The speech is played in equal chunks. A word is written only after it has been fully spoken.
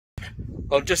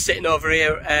I'm just sitting over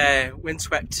here,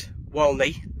 windswept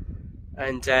Walney,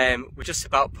 and we're just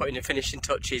about putting the finishing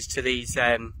touches to these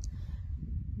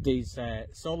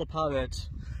solar powered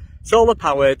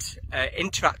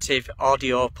interactive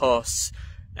audio posts,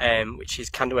 which is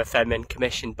CandoFM and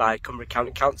commissioned by Cumbria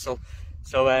County Council.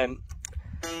 So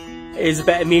here's a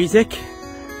bit of music.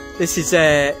 This is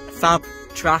a fab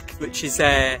track which is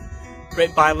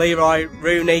written by Leroy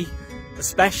Rooney,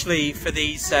 especially for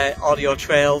these audio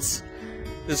trails.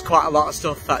 There's quite a lot of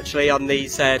stuff actually on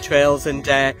these trails, and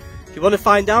if you want to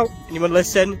find out and you want to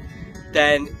listen,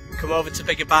 then come over to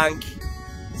Bigger Bank,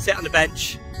 sit on the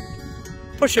bench,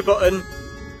 push a button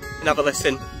and have a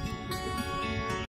listen.